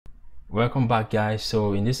Welcome back, guys.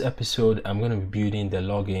 So in this episode I'm going to be building the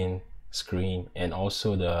login screen and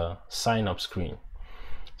also the sign up screen.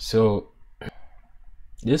 So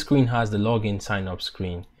this screen has the login sign up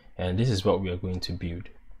screen, and this is what we are going to build.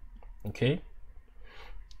 Okay,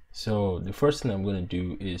 so the first thing I'm going to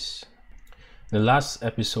do is, the last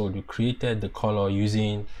episode we created the color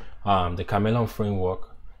using the Chameleon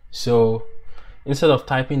framework. So instead of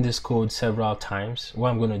typing this code several times, what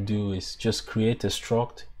I'm going to do is just create a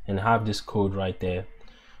struct and have this code right there,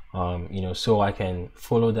 so I can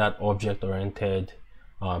follow that object-oriented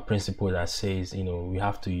principle that says, we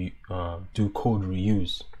have to do code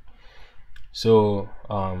reuse. So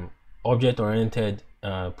object-oriented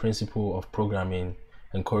principle of programming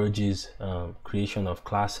encourages creation of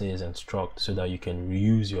classes and struct so that you can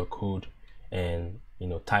reuse your code and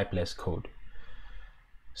type less code.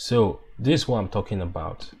 So this is what I'm talking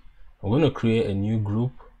about. I'm going to create a new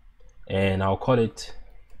group and I'll call it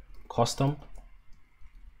custom.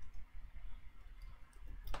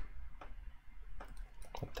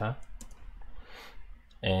 Like that.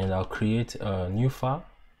 And I'll create a new file,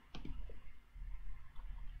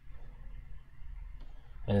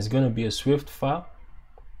 and it's going to be a Swift file.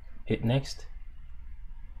 Hit next,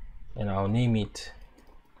 and I'll name it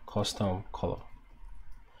custom color,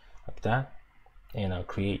 like that, and I'll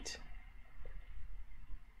create.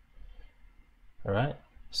 All right,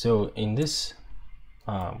 so in this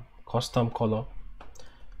custom color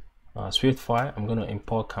Swift file, I'm going to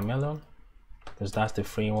import Chameleon because that's the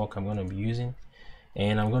framework I'm going to be using,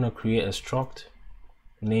 and I'm going to create a struct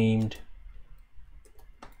named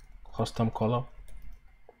custom color.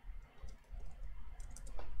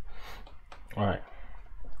 All right,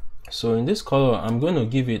 so in this color I'm going to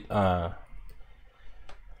give it a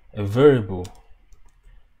variable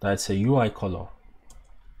that's a UI color.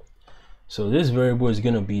 So this variable is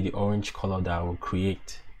going to be the orange color that I will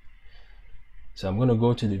create. So I'm going to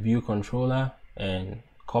go to the view controller and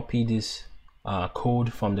copy this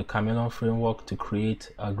code from the Chameleon framework to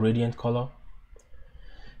create a gradient color.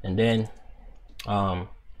 And then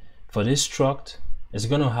for this struct, it's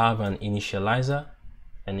going to have an initializer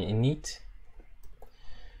and an init,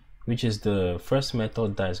 which is the first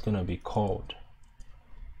method that is going to be called.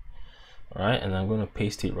 All right, and I'm going to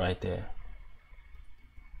paste it right there.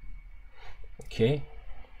 Okay,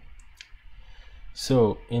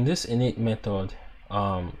 so in this init method,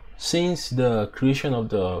 since the creation of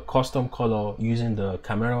the custom color using the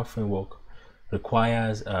Chameleon framework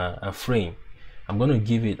requires a frame, I'm going to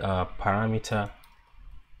give it a parameter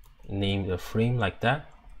named a frame, like that,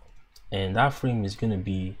 and that frame is going to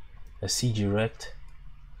be a cgrect,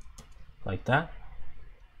 like that.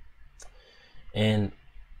 And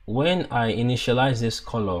when I initialize this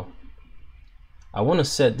color, I want to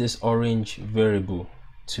set this orange variable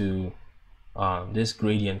to this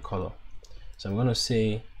gradient color. So I'm going to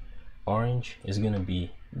say orange is going to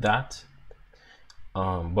be that,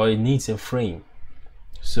 but it needs a frame.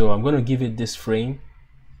 So I'm going to give it this frame,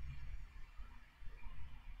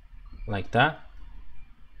 like that,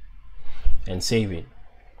 and save it.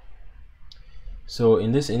 So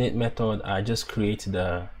in this init method, I just create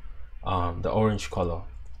the orange color.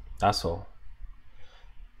 That's all.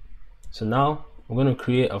 So now I'm going to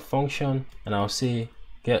create a function, and I'll say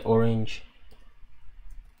get orange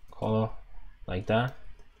color, like that,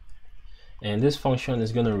 and this function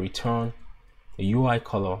is going to return a UI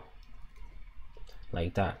color,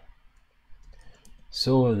 like that,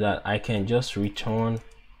 so that I can just return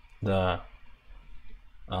the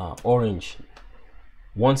orange.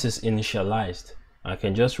 Once it's initialized, I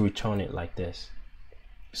can just return it like this.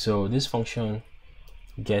 So this function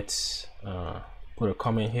gets put a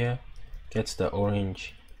comment here, gets the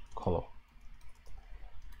orange color.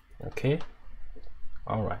 Okay,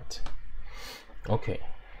 all right. Okay,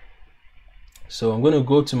 so I'm going to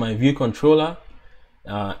go to my view controller.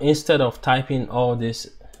 Instead of typing all this,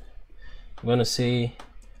 I'm going to say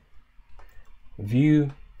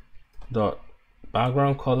view dot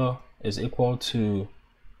background color is equal to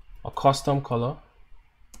a custom color,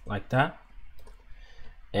 like that,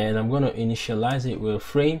 and I'm going to initialize it with a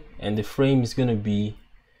frame, and the frame is going to be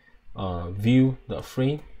view the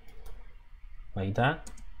frame, like that,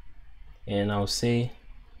 and I'll say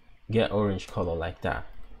get orange color, like that.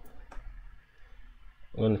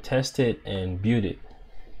 I'm going to test it and build it.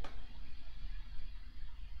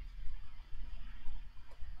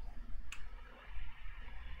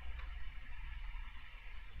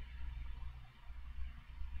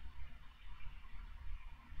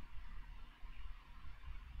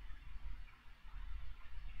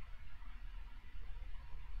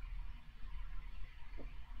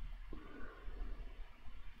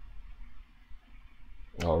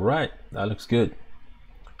 All right, that looks good.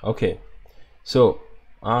 Okay, so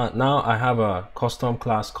now I have a custom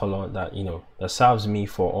class color that that serves me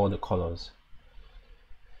for all the colors.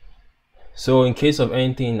 So in case of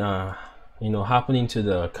anything happening to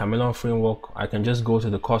the Chameleon framework, I can just go to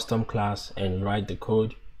the custom class and write the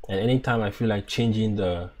code. And anytime I feel like changing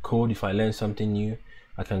the code, if I learn something new,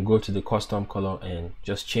 I can go to the custom color and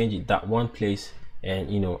just change it that one place, and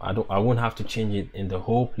I won't have to change it in the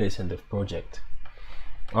whole place in the project.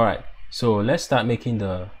 All right, so let's start making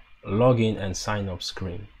the login and sign up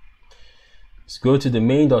screen. Let's go to the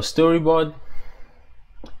main.storyboard,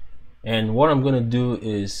 and what I'm going to do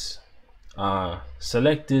is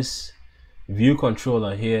select this view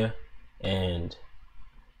controller here and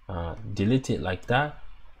delete it like that.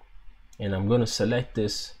 And I'm going to select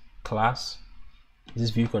this class,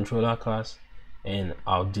 this view controller class, and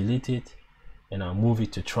I'll delete it and I'll move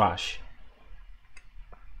it to trash.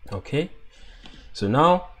 Okay, so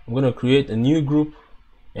now I'm going to create a new group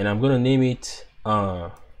and I'm going to name it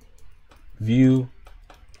view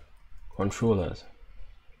controllers,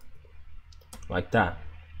 like that.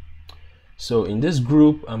 So in this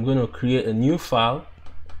group, I'm going to create a new file,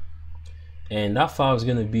 and that file is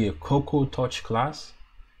going to be a Cocoa Touch class,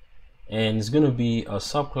 and it's going to be a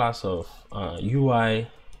subclass of UI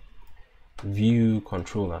view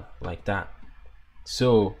controller, like that.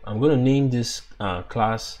 So I'm going to name this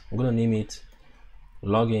class, I'm going to name it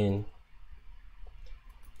login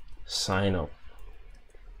sign up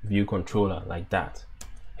view controller, like that.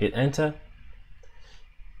 Hit enter,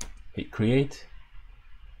 hit create,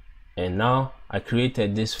 and now I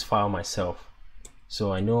created this file myself.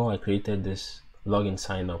 So I know I created this login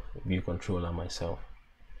sign up view controller myself.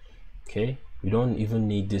 Okay, we don't even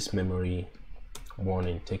need this memory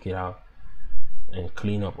warning. Take it out and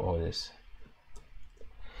clean up all this.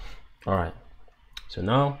 All right, so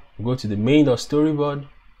now go to the main.storyboard,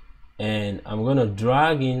 and I'm gonna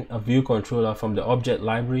drag in a view controller from the object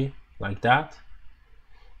library, like that,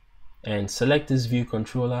 and select this view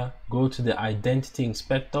controller. Go to the identity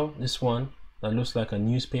inspector, this one that looks like a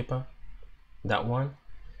newspaper, that one,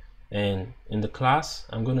 and in the class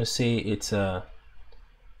I'm gonna say it's a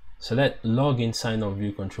select login sign up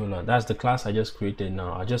view controller. That's the class I just created.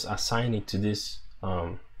 Now I just assign it to this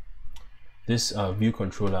view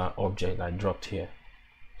controller object I dropped here.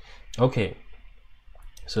 Okay,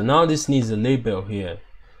 so now this needs a label here.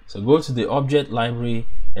 So go to the object library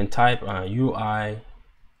and type UI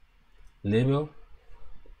label,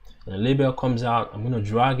 and the label comes out. I'm going to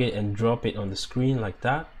drag it and drop it on the screen like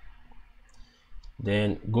that.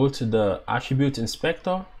 Then go to the attribute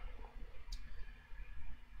inspector.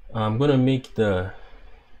 I'm going to make the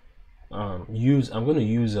I'm going to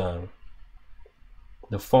use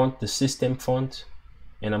the font, the system font,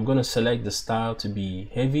 and I'm going to select the style to be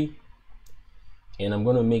heavy, and I'm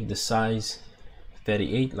going to make the size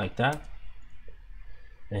 38, like that,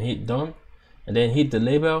 and hit done, and then hit the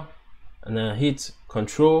label, and then hit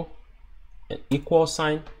control and equal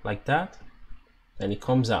sign, like that, and it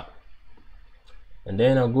comes out. And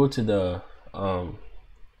then I'll go to the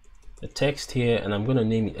text here, and I'm going to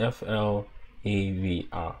name it FLAVR,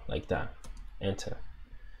 like that. Enter.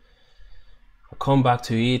 I'll come back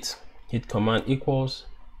to it, hit command equals,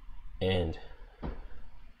 and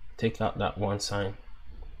take out that one sign.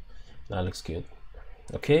 That looks good.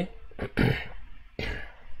 Okay,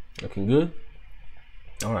 looking good.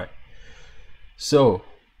 All right, so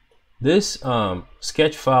this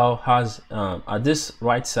sketch file has at this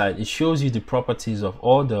right side, it shows you the properties of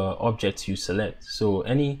all the objects you select. So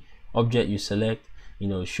any object you select,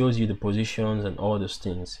 it shows you the positions and all those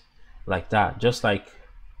things, like that, just like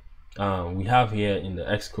we have here in the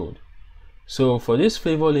Xcode. So for this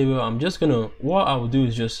flavor label, I'm just gonna, what I will do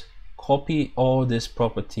is just copy all these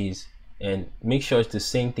properties and make sure it's the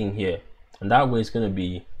same thing here, and that way it's gonna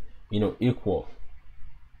be equal.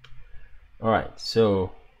 All right,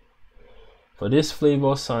 so for this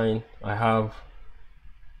flavor sign, I have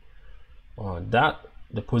that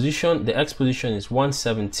the position, the X position is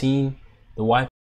 117, the Y